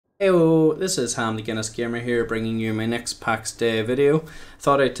Heyo, this is Ham the Guinness Gamer here, bringing you my next PAX Day video.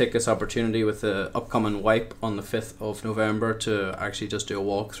 Thought I'd take this opportunity with the upcoming wipe on the 5th of November to actually just do a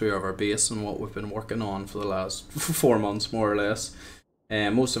walkthrough of our base and what we've been working on for the last 4 months, more or less.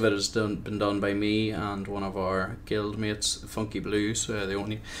 Most of it has been done by me and one of our guild mates, Funky Blues. We're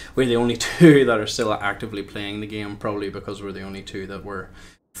the only two that are still actively playing the game, probably because we're the only two that were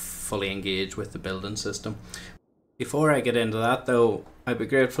fully engaged with the building system. Before I get into that though, I'd be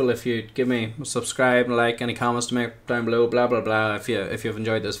grateful if you'd give me a subscribe and like, any comments to make down below, blah blah blah, if you've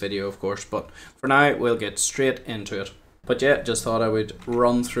enjoyed this video, of course. But for now, we'll get straight into it. But yeah, just thought I would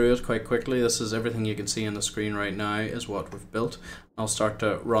run through it quite quickly. This is everything you can see on the screen right now is what we've built. I'll start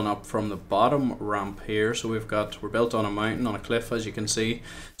to run up from the bottom ramp here. So we're built on a mountain, on a cliff, as you can see.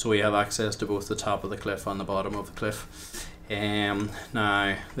 So we have access to both the top of the cliff and the bottom of the cliff.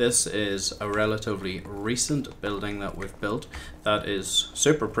 Now this is a relatively recent building that we've built that is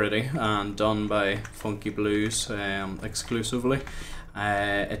super pretty and done by Funky Blues exclusively.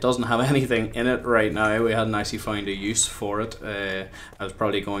 It doesn't have anything in it right now. We hadn't actually found a use for it. I was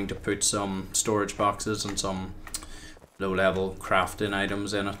probably going to put some storage boxes and some low-level crafting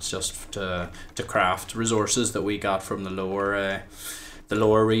items in it, just to craft resources that we got from the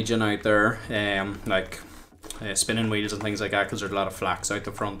lower region out there, like spinning wheels and things like that, because there's a lot of flax out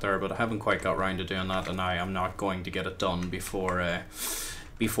the front there. But I haven't quite got round to doing that, and I am not going to get it done before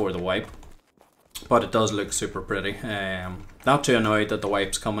the wipe. But it does look super pretty. Not too annoyed that the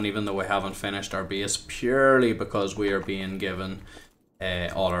wipe's coming, even though we haven't finished our base, purely because we are being given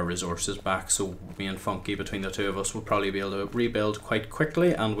all our resources back. So me and Funky, between the two of us, will probably be able to rebuild quite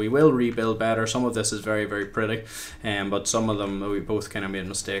quickly, and we will rebuild better. Some of this is very, very pretty, but some of them we both kind of made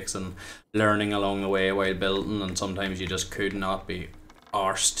mistakes and learning along the way while building, and sometimes you just could not be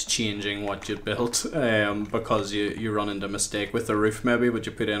arsed changing what you'd built because you run into a mistake with the roof maybe, but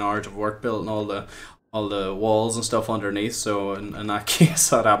you put in hours of work building all the walls and stuff underneath. So in that case,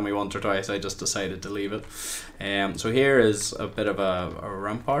 that happened me once or twice. I just decided to leave it. So here is a bit of a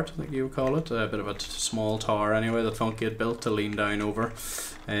rampart, I think you would call it, a bit of a small tower anyway that Funky had built to lean down over.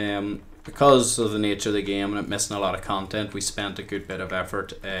 Because of the nature of the game and it missing a lot of content, we spent a good bit of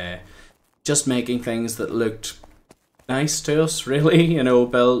effort just making things that looked nice to us, really,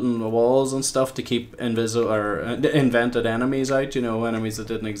 building the walls and stuff to keep invisible or invented enemies out, enemies that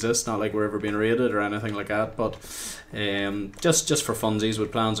didn't exist, not like we're ever being raided or anything like that, but just for funsies,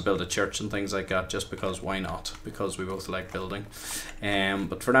 with plans to build a church and things like that, just because, why not, because we both like building.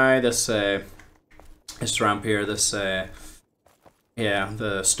 But for now, this ramp here, the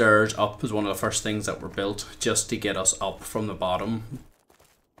stairs up is one of the first things that were built just to get us up from the bottom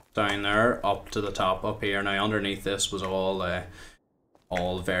down there up to the top up here. Now underneath this was all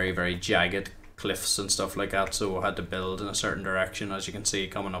very, very jagged cliffs and stuff like that, so we had to build in a certain direction, as you can see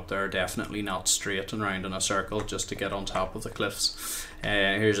coming up there. Definitely not straight and round in a circle, just to get on top of the cliffs.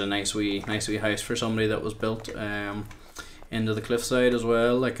 Here's a nice wee house for somebody that was built into the cliffside as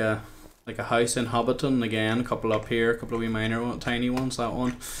well, like a house in Hobbiton. Again, a couple up here, a couple of wee minor tiny ones, that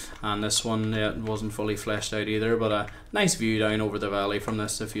one, and this one, it wasn't fully fleshed out either, but a nice view down over the valley from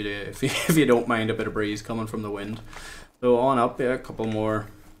this if you don't mind a bit of breeze coming from the wind. So on up, a couple more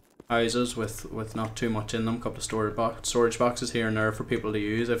houses with not too much in them, a couple of storage boxes here and there for people to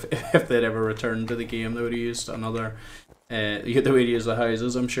use if they'd ever returned to the game. They would have used another they would use the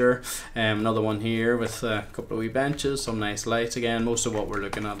houses, I'm sure. Another one here with a couple of wee benches, some nice lights. Again, most of what we're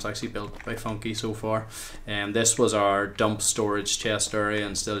looking at is actually built by Funky so far. This was our dump storage chest area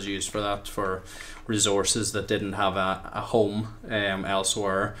and still is used for that, for resources that didn't have a home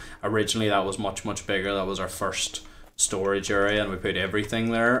elsewhere. Originally that was much bigger. That was our first storage area, and we put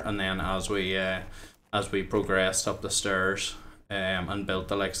everything there, and then as we progressed up the stairs and built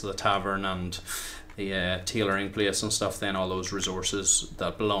the likes of the tavern and the tailoring place and stuff, then all those resources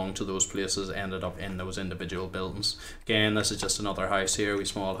that belong to those places ended up in those individual buildings. Again, this is just another house here, a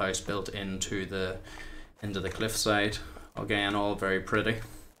small house built into the cliffside. Again, all very pretty.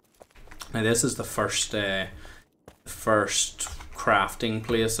 Now this is the first crafting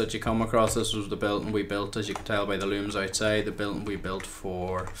place that you come across. This was the building we built, as you can tell by the looms outside, the building we built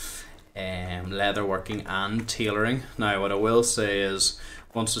for leatherworking and tailoring. Now what I will say is,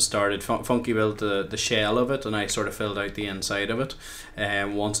 once it started, Funky built the shell of it, and I sort of filled out the inside of it.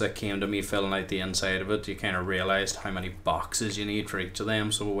 Once it came to me filling out the inside of it, you kind of realised how many boxes you need for each of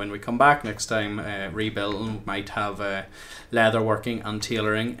them. So when we come back next time, rebuilding, we might have leatherworking and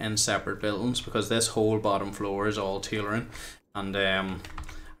tailoring in separate buildings, because this whole bottom floor is all tailoring. And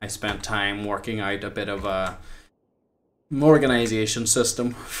I spent time working out a bit of a organization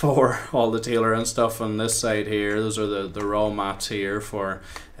system for all the tailor and stuff. On this side here, those are the raw mats here for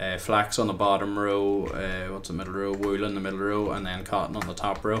flax on the bottom row, what's the middle row, wool in the middle row, and then cotton on the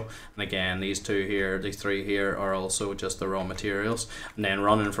top row. And again, these three here are also just the raw materials. And then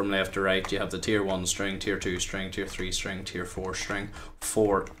running from left to right, you have the tier 1 string, tier 2 string, tier 3 string, tier 4 string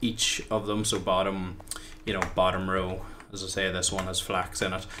for each of them. So bottom row, as I say, this one has flax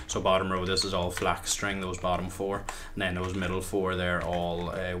in it, so bottom row, this is all flax string, those bottom 4, and then those middle 4, they're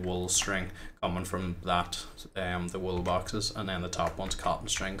all wool string coming from that, the wool boxes, and then the top one's cotton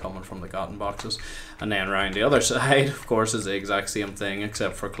string coming from the cotton boxes. And then around the other side, of course, is the exact same thing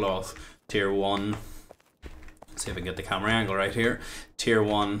except for cloth. Tier 1, see if I can get the camera angle right here, tier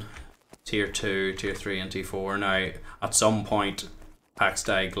 1, tier 2, tier 3 and tier 4. Now at some point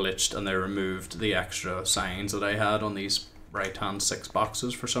PAXDye glitched and they removed the extra signs that I had on these right hand 6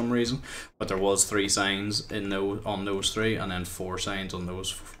 boxes for some reason, but there was 3 signs on those 3, and then 4 signs on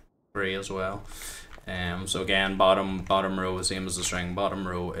those 3 as well. So again, bottom row is same as the string. Bottom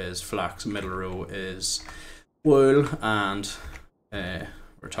row is flax, middle row is wool, and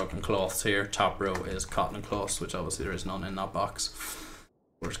we're talking cloths here. Top row is cotton and cloths, which obviously there is none in that box.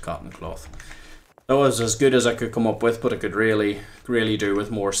 Where's cotton and cloth? That was as good as I could come up with, but I could really do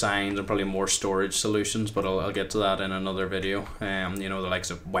with more signs and probably more storage solutions, but I'll get to that in another video. You know, the likes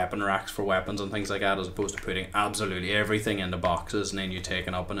of weapon racks for weapons and things like that, as opposed to putting absolutely everything into boxes and then you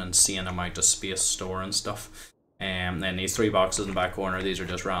taking up an insane amount of space storing stuff. Then these 3 boxes in the back corner, these are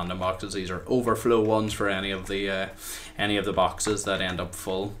just random boxes. These are overflow ones for any of the boxes that end up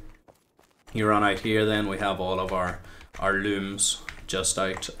full. You run out here, then we have all of our looms just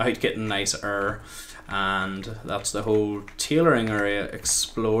out getting nice air, and that's the whole tailoring area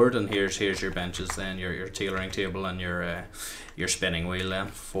explored. And here's your benches, then your tailoring table and your spinning wheel then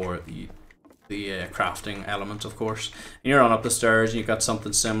for the crafting element, of course. And you're on up the stairs and you've got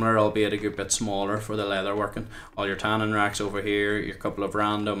something similar, albeit a good bit smaller, for the leather working. All your tanning racks over here, your couple of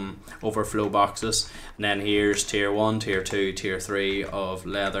random overflow boxes, and then here's tier 1, tier 2, tier 3 of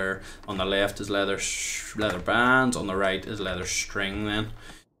leather. On the left is leather bands, on the right is leather string then.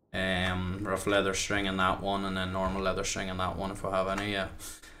 Rough leather string in that one, and then normal leather string in that one if I have any,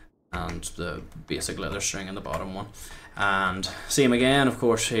 and the basic leather string in the bottom one. And same again, of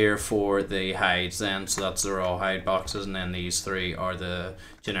course, here for the hides then, so that's the raw hide boxes, and then these 3 are the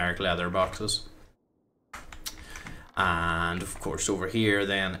generic leather boxes. And of course over here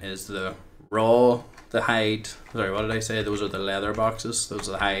then is the hide, sorry, what did I say? Those are the leather boxes, those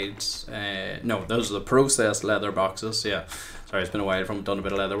are the hides, no, those are the processed leather boxes, yeah. Sorry, it's been a while from done a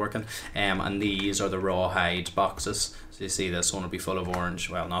bit of leather working. And these are the raw hide boxes. So you see this one will be full of orange,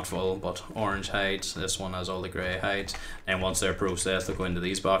 well not full, but orange hides. This one has all the grey hides. And once they're processed, they'll go into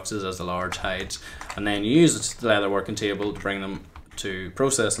these boxes as the large hides. And then you use the leather working table to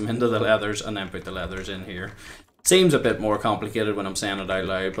process them into the leathers, and then put the leathers in here. Seems a bit more complicated when I'm saying it out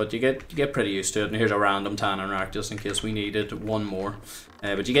loud, but you get pretty used to it. And here's a random tanning rack just in case we needed one more.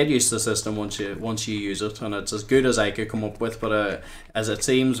 But you get used to the system once you use it, and it's as good as I could come up with. But as it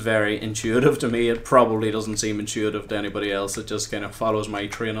seems very intuitive to me, it probably doesn't seem intuitive to anybody else. It just kind of follows my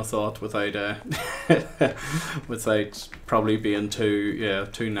train of thought without without probably being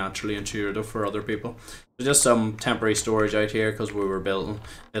too naturally intuitive for other people. So just some temporary storage out here because we were building.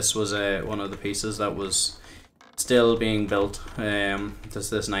 This was one of the pieces that was still being built. There's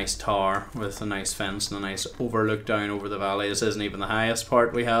this nice tower with a nice fence and a nice overlook down over the valley. This isn't even the highest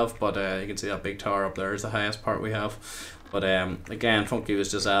part we have, but you can see that big tower up there is the highest part we have. But again, Funky was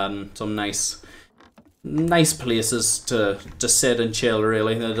just adding some nice places to sit and chill,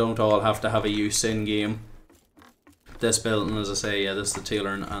 really. They don't all have to have a use in game. This building, as I say, yeah, this is the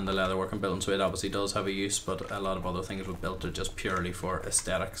tailoring and the leatherworking building, so it obviously does have a use, but a lot of other things we've built are just purely for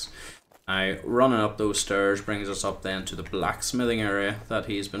aesthetics. Now, running up those stairs brings us up then to the blacksmithing area that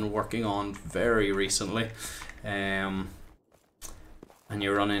he's been working on very recently. And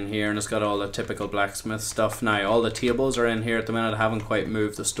you run in here and it's got all the typical blacksmith stuff. Now, all the tables are in here at the minute. I haven't quite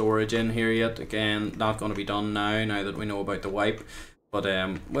moved the storage in here yet. Again, not going to be done now that we know about the wipe. But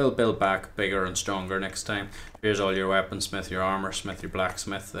we'll build back bigger and stronger next time. Here's all your weaponsmith, your armor smith, your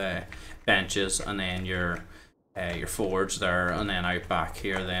blacksmith benches, and then your forge there, and then out back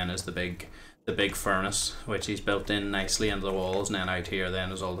here then is the big furnace, which he's built in nicely into the walls. And then out here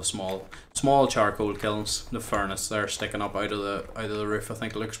then is all the small charcoal kilns. The furnace there sticking up out of the roof. I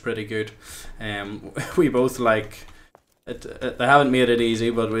think it looks pretty good. We both like it. They haven't made it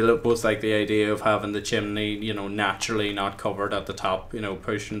easy, but we both like the idea of having the chimney, you know, naturally not covered at the top, you know,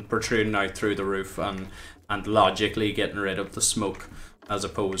 protruding out through the roof and logically getting rid of the smoke, as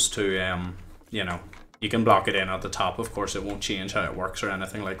opposed to you know, You can block it in at the top. Of course, it won't change how it works or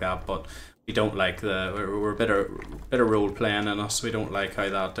anything like that. But we don't like we're a bit of role playing in us. We don't like how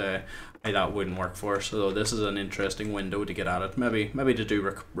that wouldn't work for us. So this is an interesting window to get at it. Maybe to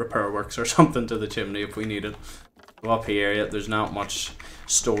do repair works or something to the chimney if we need it. Go up here. There's not much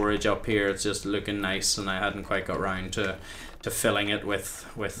storage up here. It's just looking nice, and I hadn't quite got round to filling it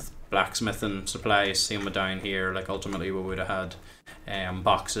with blacksmithing supplies. Same with down here. Like ultimately we would have had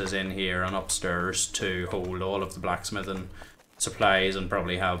boxes in here and upstairs to hold all of the blacksmithing supplies, and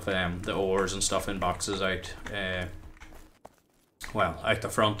probably have the ores and stuff in boxes out out the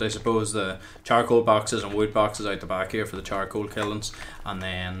front. I suppose the charcoal boxes and wood boxes out the back here for the charcoal killings, and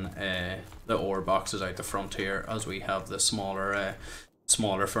then the ore boxes out the front here, as we have the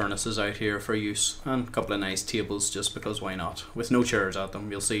smaller furnaces out here for use, and a couple of nice tables just because why not, with no chairs at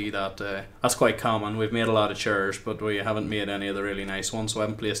them. You'll see that that's quite common. We've made a lot of chairs, but we haven't made any of the really nice ones, so I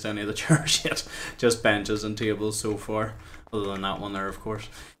haven't placed any of the chairs yet. Just benches and tables so far, other than that one there, of course.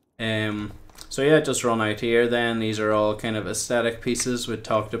 So yeah, just run out here then. These are all kind of aesthetic pieces. We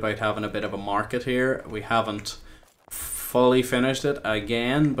talked about having a bit of a market here. We haven't fully finished it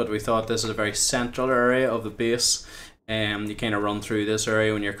again, but we thought this is a very central area of the base. You kind of run through this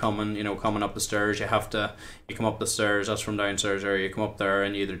area when you're coming up the stairs. You come up the stairs, that's from downstairs area. You come up there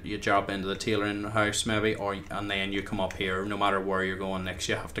and you drop into the tailoring house maybe, and then you come up here. No matter where you're going next,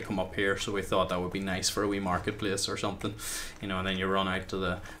 you have to come up here. So we thought that would be nice for a wee marketplace or something, and then you run out to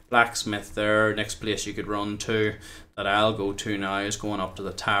the blacksmith there. Next place you could run to, that I'll go to now, is going up to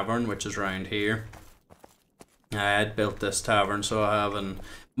the tavern, which is around here. I had built this tavern, so I haven't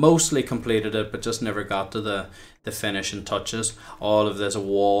mostly completed it, but just never got to the finishing touches. All of this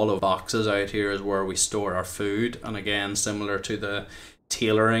wall of boxes out here is where we store our food, and again, similar to the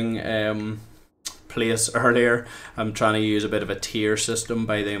tailoring place earlier, I'm trying to use a bit of a tier system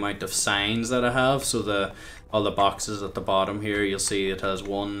by the amount of signs that I have. So all the boxes at the bottom here, you'll see it has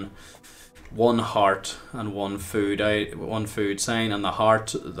one heart and one food sign, and the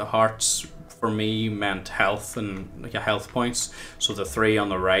hearts for me meant health and health points. So the three on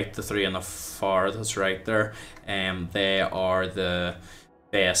the right, the three on the farthest right there, they are the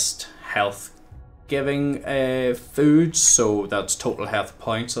best health giving foods, so that's total health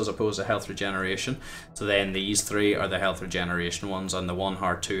points as opposed to health regeneration. So then these three are the health regeneration ones, and the 1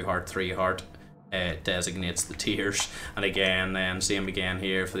 heart, 2 heart, 3 heart designates the tiers. And again, then same again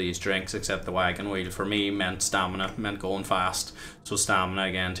here for these drinks, except the wagon wheel for me meant stamina, meant going fast. So stamina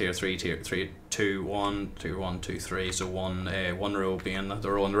again, tier 3, 2, 1, tier 1, 2, 3. So one row being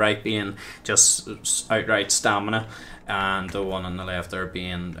the row on the right being just outright stamina, and the one on the left there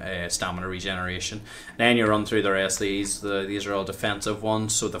being stamina regeneration. Then you run through the rest of these. These are all defensive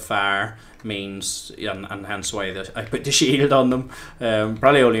ones. So the fire means, and hence why I put the shield on them.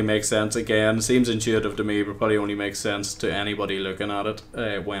 Probably only makes sense, again, seems intuitive to me, but probably only makes sense to anybody looking at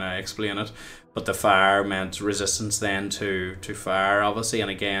it when I explain it. But the fire meant resistance then to fire, obviously,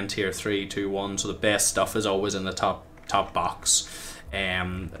 and again tier 3, 2, 1. So the best stuff is always in the top box.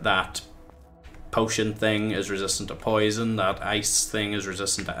 That potion thing is resistant to poison. That ice thing is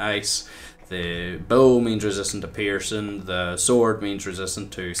resistant to ice. The bow means resistant to piercing. The sword means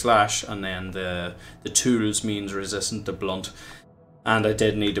resistant to slash, and then the tools means resistant to blunt. And I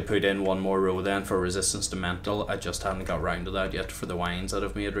did need to put in one more row then for resistance to mental. I just haven't got round to that yet for the wines that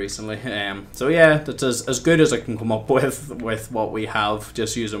I've made recently. So yeah, that's as good as I can come up with what we have,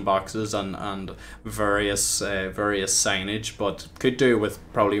 just using boxes and various signage, but could do with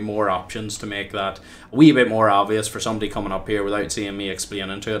probably more options to make that a wee bit more obvious for somebody coming up here without seeing me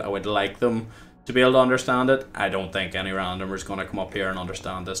explaining to it. I would like them to be able to understand it. I don't think any randomer is going to come up here and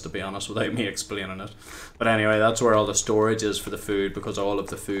understand this, to be honest, without me explaining it. But anyway, that's where all the storage is for the food, because all of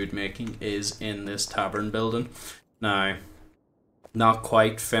the food making is in this tavern building. Now, not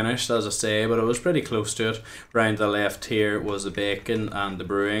quite finished, as I say, but it was pretty close to it. Round the left here was the bacon and the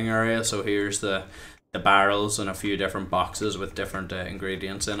brewing area. So here's the barrels and a few different boxes with different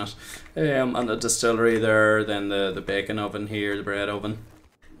ingredients in it. And the distillery there, then the bacon oven here, the bread oven.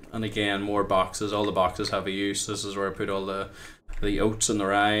 And again, more boxes. All the boxes have a use. This is where I put all the oats and the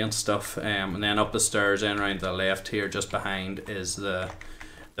rye and stuff. And then up the stairs, then around the left here, just behind, is the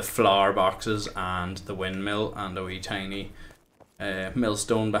flour boxes and the windmill and a wee tiny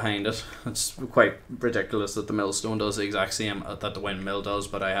millstone behind it. It's quite ridiculous that the millstone does the exact same that the windmill does,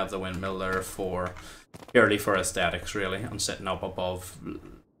 but I have the windmill there purely for aesthetics, really, and sitting up above,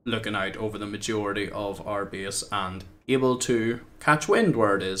 looking out over the majority of our base and able to catch wind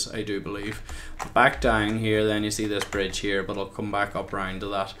where it is, I do believe. Back down here then you see this bridge here, but I'll come back up round to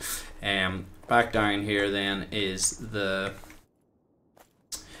that. Back down here then is the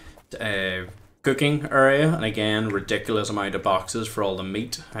cooking area, and again, ridiculous amount of boxes for all the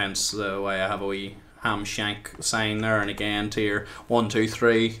meat, hence the way I have a wee ham shank sign there. And again, tier 1, 2,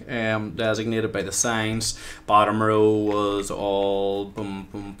 3, designated by the signs. Bottom row was all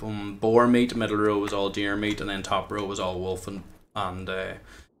boar meat, middle row was all deer meat, and then top row was all wolf and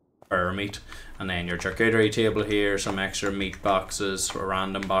bear meat. And then your charcuterie table here, some extra meat boxes, a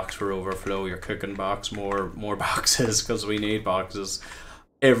random box for overflow, your cooking box, more boxes because we need boxes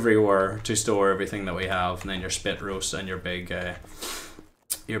everywhere to store everything that we have, and then your spit roast and your big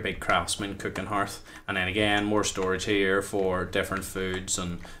Craftsman cooking hearth. And then again, more storage here for different foods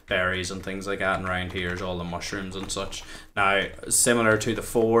and berries and things like that. And around here is all the mushrooms and such. Now, similar to the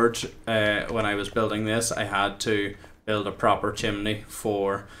forge, when I was building this, I had to build a proper chimney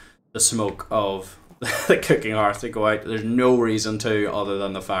for the smoke of the cooking hearth to go out. There's no reason to, other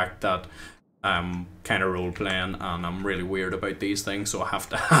than the fact that I'm kind of role playing and I'm really weird about these things, so I have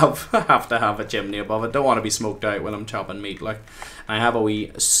to have a chimney above it. Don't want to be smoked out when I'm chopping meat. Like, I have a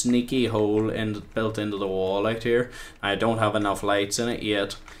wee sneaky hole built into the wall out here. I don't have enough lights in it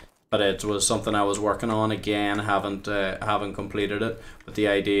yet, but it was something I was working on. Again, haven't completed it, but the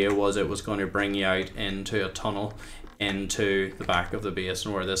idea was it was going to bring you out into a tunnel into the back of the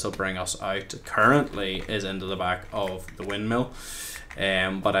basin, where this will bring us out. Currently is into the back of the windmill.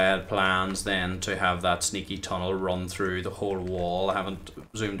 But I had plans then to have that sneaky tunnel run through the whole wall. I haven't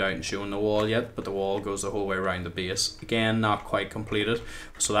zoomed out and shown the wall yet, but the wall goes the whole way around the base. Again, not quite completed,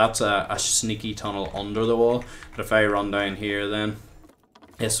 so that's a sneaky tunnel under the wall. But if I run down here, then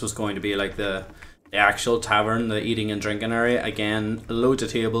this was going to be like the actual tavern, the eating and drinking area. Again, loads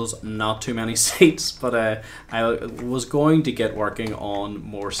of tables, not too many seats, but I was going to get working on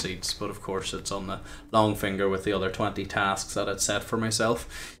more seats, but of course it's on the long finger with the other 20 tasks that I'd set for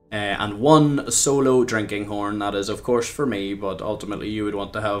myself. And one solo drinking horn, that is of course for me, but ultimately you would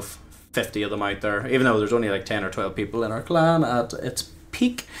want to have 50 of them out there, even though there's only like 10 or 12 people in our clan at its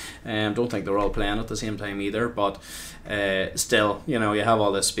peak. Don't think they're all playing at the same time either, but still, you know, you have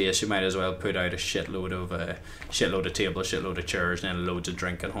all this space, you might as well put out a shitload of tables, shitload of chairs, and then loads of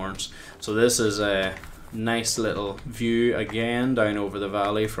drinking horns. So this is a nice little view again down over the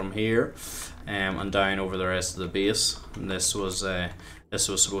valley from here, and down over the rest of the base. And this was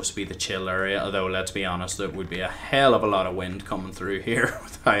supposed to be the chill area, although let's be honest, it would be a hell of a lot of wind coming through here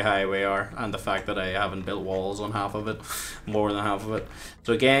with how high we are, and the fact that I haven't built walls on half of it, more than half of it.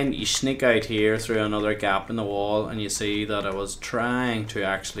 So again, you sneak out here through another gap in the wall, and you see that I was trying to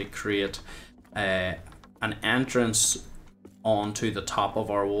actually create an entrance onto the top of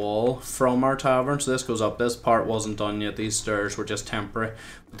our wall from our tavern. So this goes up. This part wasn't done yet, these stairs were just temporary,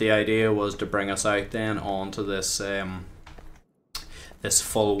 but the idea was to bring us out then onto this this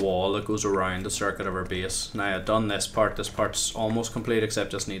full wall that goes around the circuit of our base. Now I've done this part's almost complete,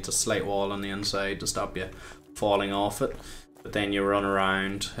 except just needs a slight wall on the inside to stop you falling off it. But then you run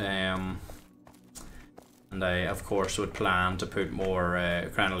around, and I of course would plan to put more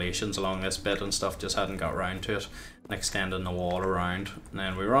crenellations along this bit and stuff, just hadn't got around to it, and extending the wall around. And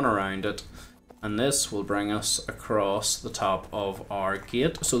then we run around it, and this will bring us across the top of our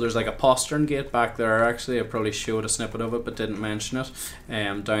gate. So there's like a postern gate back there. Actually, I probably showed a snippet of it but didn't mention it.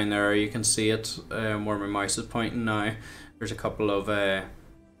 Down there you can see it, where my mouse is pointing now. There's a couple of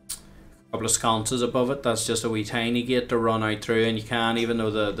sconces above it. That's just a wee tiny gate to run out through, and you can, even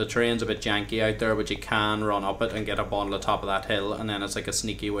though the terrain's a bit janky out there, but you can run up it and get up on the top of that hill, and then it's like a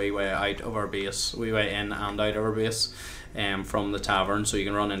sneaky way out of our base, wee way in and out of our base. From the tavern, so you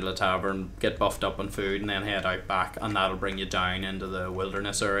can run into the tavern, get buffed up on food, and then head out back, and that'll bring you down into the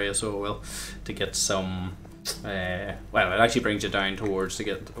wilderness area. So it will, to get some well, it actually brings you down towards to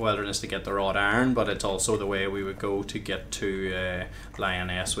get wilderness to get the wrought iron, but it's also the way we would go to get to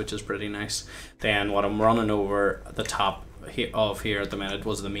Lioness, which is pretty nice. Then what I'm running over the top of here at the minute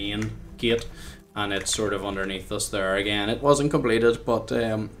was the main gate, and it's sort of underneath us there. Again, it wasn't completed, but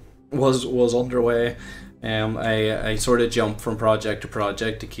was underway. I sort of jump from project to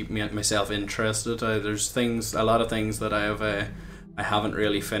project to keep myself interested. There's a lot of things that I haven't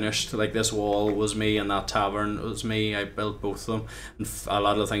really finished. Like this wall was me, and that tavern was me. I built both of them, and a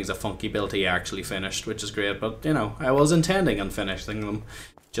lot of the things that Funky built he actually finished, which is great. But you know, I was intending on finishing them,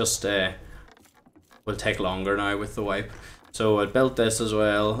 just will take longer now with the wipe. So I built this as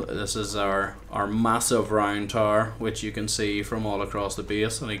well. This is our massive round tower, which you can see from all across the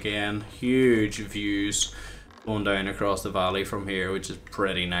base, and again, huge views going down across the valley from here, which is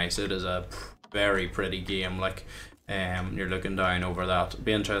pretty nice. It is a very pretty game. Like, you're looking down over that. It'd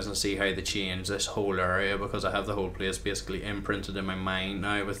be interesting to see how they change this whole area, because I have the whole place basically imprinted in my mind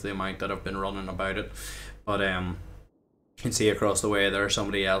now with the amount that I've been running about it. But You can see across the way there's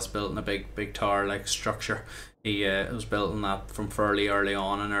somebody else building a big tower like structure. He was building that from fairly early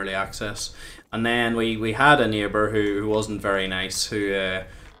on in early access. And then we had a neighbour who wasn't very nice, who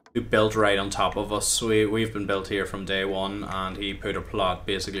built right on top of us. We've been built here from day one, and he put a plot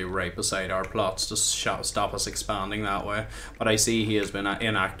basically right beside our plots to stop us expanding that way. But I see he has been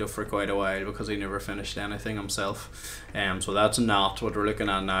inactive for quite a while because he never finished anything himself. So that's not what we're looking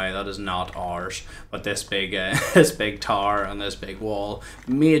at now. That is not ours. But this big this big tower and this big wall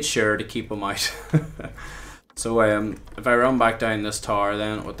made sure to keep him out. So if I run back down this tower,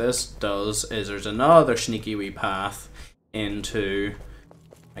 then what this does is there's another sneaky wee path into.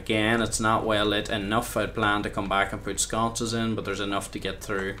 Again, it's not well lit enough. I'd planned to come back and put sconces in, but there's enough to get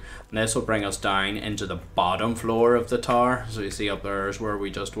through. And this will bring us down into the bottom floor of the tower. So you see up there is where we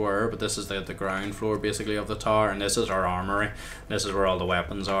just were, but this is the ground floor basically of the tower, and this is our armory. This is where all the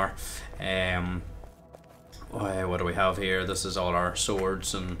weapons are. What do we have here? This is all our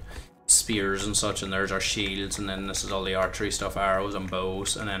swords and spears and such, and there's our shields, and then this is all the archery stuff, arrows and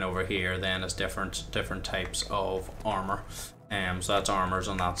bows, and then over here then is different types of armor. So that's armors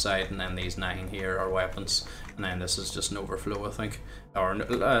on that side, and then these 9 here are weapons, and then this is just an overflow, I think, or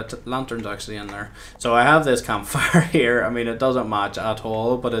lanterns actually in there. So I have this campfire here. I mean, it doesn't match at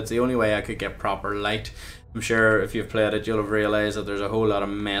all, but it's the only way I could get proper light. I'm sure if you've played it, you'll have realised that there's a whole lot of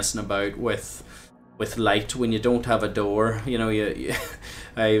messing about with light when you don't have a door. You know,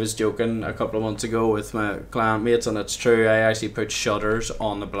 I was joking a couple of months ago with my clan mates, and it's true. I actually put shutters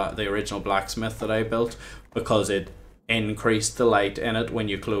on the original blacksmith that I built because it increased the light in it when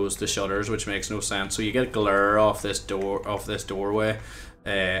you close the shutters, which makes no sense. So you get glare off this doorway,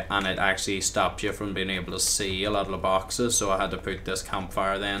 and it actually stops you from being able to see a lot of the boxes. So I had to put this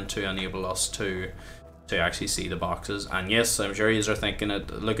campfire then to enable us to actually see the boxes. And yes, I'm sure you are thinking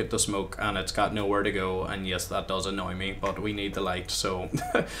it, look at the smoke and it's got nowhere to go, and yes, that does annoy me, but we need the light. So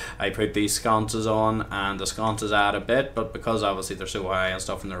I put these sconces on, and the sconces add a bit, but because obviously they're so high and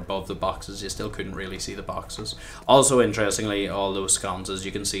stuff and they're above the boxes, you still couldn't really see the boxes. Also, interestingly, all those sconces,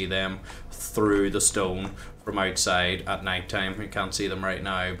 you can see them through the stone from outside at night time. You can't see them right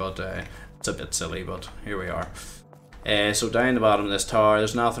now, but it's a bit silly, but here we are. So down the bottom of this tower,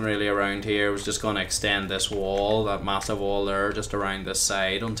 there's nothing really around here. I was just going to extend this wall, that massive wall there, just around this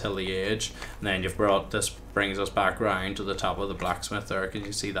side until the edge. And then this brings us back round to the top of the blacksmith there. Can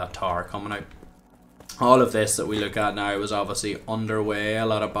you see that tower coming out? All of this that we look at now was obviously underway. A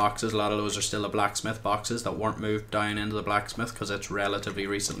lot of boxes, a lot of those are still the blacksmith boxes that weren't moved down into the blacksmith because it's relatively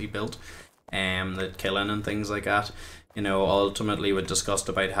recently built. The killing and things like that. You know, ultimately we discussed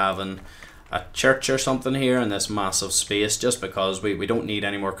about having a church or something here in this massive space, just because we don't need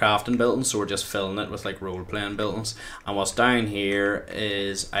any more crafting buildings, so we're just filling it with like role-playing buildings. And what's down here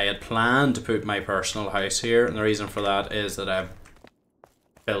is I had planned to put my personal house here, and the reason for that is that I've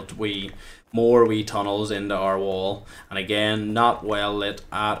built more wee tunnels into our wall, and again, not well lit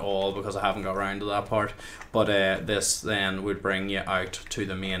at all because I haven't got around to that part. But this then would bring you out to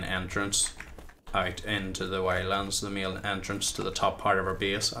the main entrance, out into the wildlands, the main entrance to the top part of our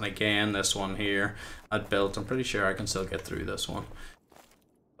base. And again, this one here I'd built. I'm pretty sure I can still get through this one,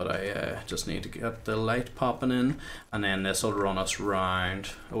 but I just need to get the light popping in, and then this will run us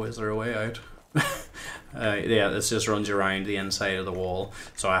round. Oh, is there a way out? Yeah, this just runs you around the inside of the wall.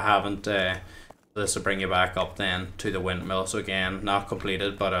 So I haven't this will bring you back up then to the windmill. So again, not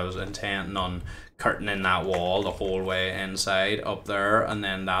completed, but I was intending on curtaining that wall the whole way inside up there, and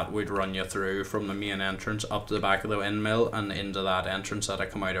then that would run you through from the main entrance up to the back of the windmill and into that entrance that I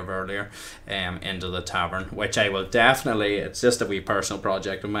come out of earlier, into the tavern, which I will definitely, it's just a wee personal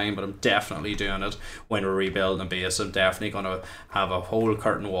project of mine, but I'm definitely doing it when we're rebuilding the base. I'm definitely going to have a whole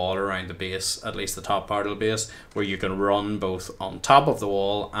curtain wall around the base, at least the top part of the base, where you can run both on top of the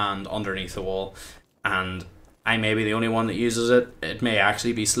wall and underneath the wall. And I may be the only one that uses it. It may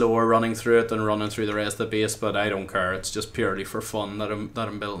actually be slower running through it than running through the rest of the base, but I don't care. It's just purely for fun that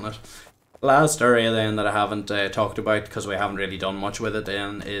I'm building it. Last area then that I haven't talked about, because we haven't really done much with it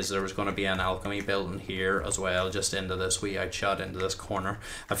then, is there was going to be an alchemy building here as well, just into this wee outshot into this corner.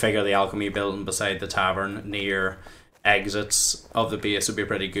 I figure the alchemy building beside the tavern near exits of the base would be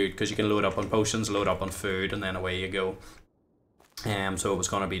pretty good, because you can load up on potions, load up on food, and then away you go. So it was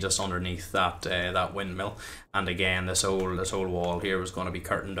going to be just underneath that that windmill, and again this whole wall here was going to be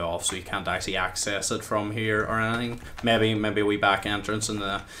curtained off, so you can't actually access it from here or anything. Maybe a wee back entrance in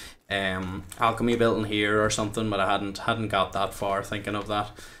the alchemy building here or something, but I hadn't got that far thinking of that.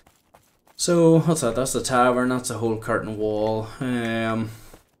 So what's that? That's the tavern. That's the whole curtain wall.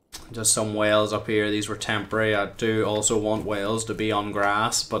 Just some whales up here. These were temporary. I do also want whales to be on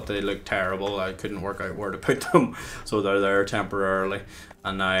grass, but they look terrible. I couldn't work out where to put them, so they're there temporarily.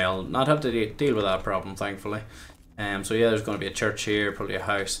 And now I'll not have to deal with that problem, thankfully. So yeah, there's going to be a church here, probably a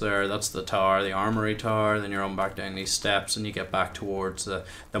house there. That's the tower, the armory tower. Then you're on back down these steps and you get back towards the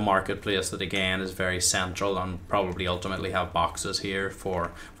marketplace that again is very central, and probably ultimately have boxes here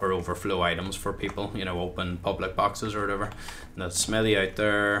for overflow items for people, you know, open public boxes or whatever. And the smithy out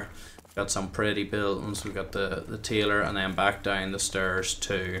there. Got some pretty buildings. We've got the tailor, and then back down the stairs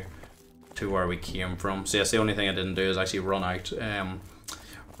to where we came from. So yes, the only thing I didn't do is actually run out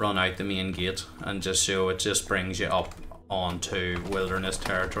the main gate and just show it just brings you up onto wilderness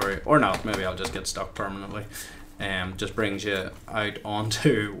territory, or not, maybe I'll just get stuck permanently. Just brings you out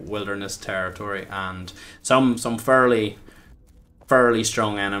onto wilderness territory, and some fairly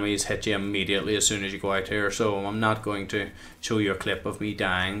strong enemies hit you immediately as soon as you go out here. So I'm not going to show you a clip of me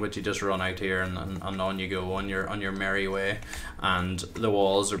dying, but you just run out here and on you go on your merry way. And the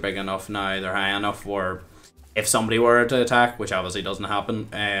walls are big enough now, they're high enough where if somebody were to attack, which obviously doesn't happen,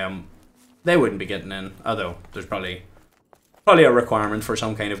 they wouldn't be getting in. Although there's probably a requirement for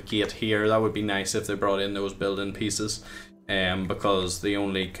some kind of gate here. That would be nice if they brought in those building pieces, because the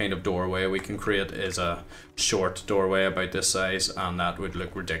only kind of doorway we can create is a short doorway about this size, and that would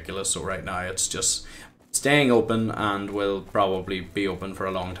look ridiculous. So right now it's just staying open, and will probably be open for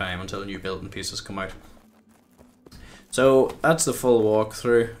a long time until new building pieces come out. So that's the full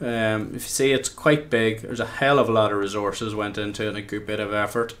walkthrough. If you see, it's quite big. There's a hell of a lot of resources went into it, and a good bit of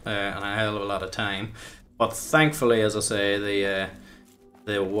effort, and a hell of a lot of time. But thankfully, as I say,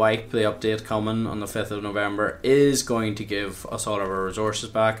 the wipe, the update coming on the 5th of November is going to give us all of our resources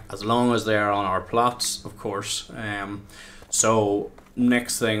back, as long as they are on our plots, of course. So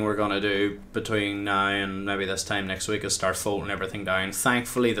next thing we're going to do between now and maybe this time next week is start folding everything down.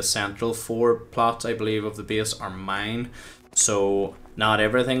 Thankfully, the central 4 plots, I believe, of the base are mine, so not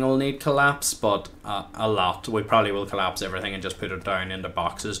everything will need collapse, but a lot. We probably will collapse everything and just put it down into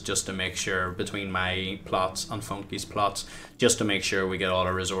boxes, just to make sure, between my plots and Funky's plots, just to make sure we get all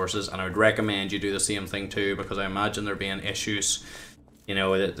our resources. And I would recommend you do the same thing too, because I imagine there being issues, you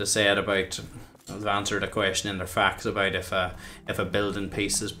know, that they said about, I've answered a question in their facts about if a building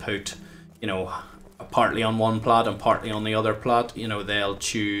piece is put, you know, partly on one plot and partly on the other plot, you know, they'll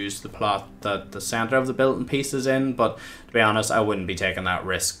choose the plot that the center of the building piece is in. But to be honest, I wouldn't be taking that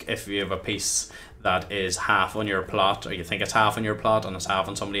risk. If you have a piece that is half on your plot, or you think it's half on your plot and it's half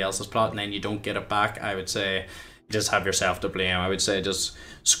on somebody else's plot, and then you don't get it back, I would say you just have yourself to blame. I would say just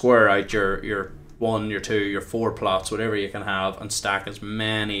square out your 1, your 2, your 4 plots, whatever you can have, and stack as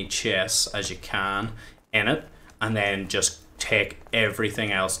many chests as you can in it, and then just take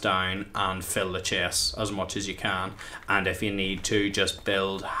everything else down and fill the chests as much as you can. And if you need to, just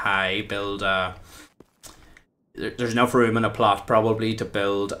build high, there's enough room in a plot probably to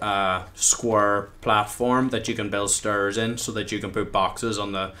build a square platform that you can build stairs in, so that you can put boxes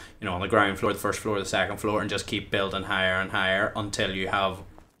on the, you know, on the ground floor, the first floor, the second floor, and just keep building higher and higher until you have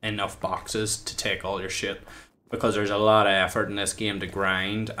enough boxes to take all your shit. Because there's a lot of effort in this game to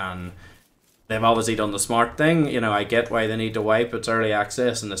grind, and they've obviously done the smart thing. You know, I get why they need to wipe. It's early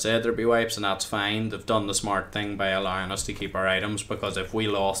access, and they said there'd be wipes, and that's fine. They've done the smart thing by allowing us to keep our items, because if we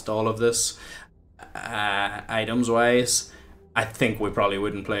lost all of this, items wise, I think we probably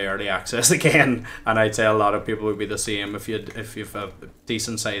wouldn't play early access again. And I'd say a lot of people would be the same if you've a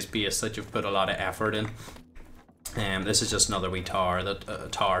decent sized base that you've put a lot of effort in. This is just another wee tower,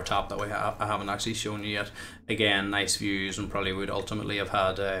 tower top that I haven't actually shown you yet. Again, nice views, and probably would ultimately have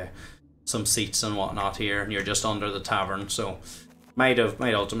had some seats and whatnot here, and you're just under the tavern, so might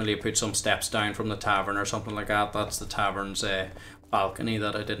ultimately put some steps down from the tavern or something like that. That's the tavern's balcony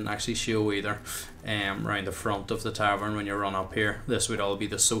that I didn't actually show either. Around the front of the tavern, when you run up here, this would all be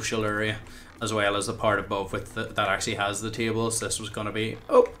the social area, as well as the part above with that actually has the tables. This was going to be,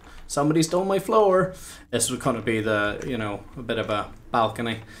 oh, somebody stole my floor. This was going to be the, you know, a bit of a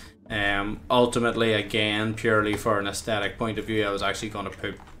balcony. Ultimately, again, purely for an aesthetic point of view, I was actually going to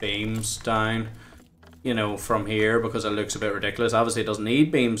put beams down, you know, from here, because it looks a bit ridiculous. Obviously, it doesn't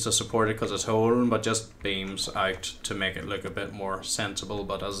need beams to support it because it's holding, but just beams out to make it look a bit more sensible.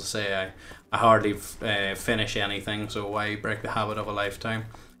 But as I say, I hardly finish anything, so why break the habit of a lifetime?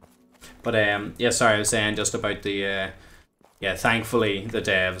 But yeah, sorry, I was saying just about the yeah, thankfully the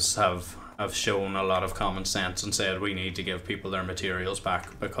devs have shown a lot of common sense and said we need to give people their materials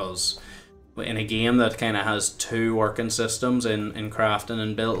back, because in a game that kind of has two working systems in crafting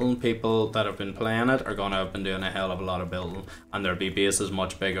and building, people that have been playing it are going to have been doing a hell of a lot of building, and there'll be bases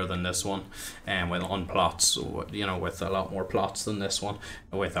much bigger than this one, and on plots, you know, with a lot more plots than this one,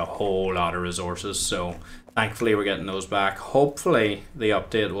 with a whole lot of resources. So thankfully we're getting those back. Hopefully the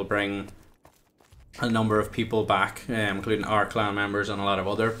update will bring a number of people back, including our clan members and a lot of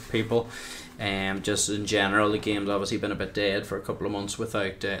other people. Just in general, the game's obviously been a bit dead for a couple of months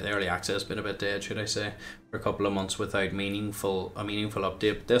without the early access been a bit dead, should I say, for a couple of months without a meaningful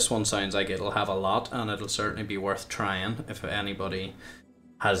update. But this one sounds like it'll have a lot, and it'll certainly be worth trying if anybody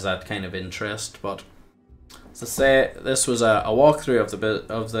has that kind of interest. But as I say, this was a walkthrough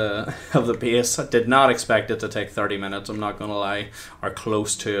of the base. I did not expect it to take 30 minutes. I'm not gonna lie, or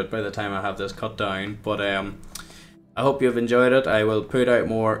close to it by the time I have this cut down. But I hope you've enjoyed it. I will put out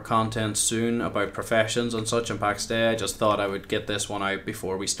more content soon about professions and such in PAX Day. I just thought I would get this one out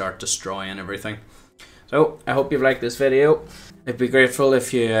before we start destroying everything. So I hope you've liked this video. I'd be grateful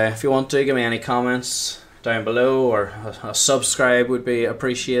if you want to give me any comments down below, or a subscribe would be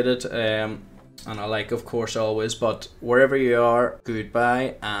appreciated. And a like, of course, always. But wherever you are,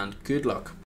 goodbye and good luck.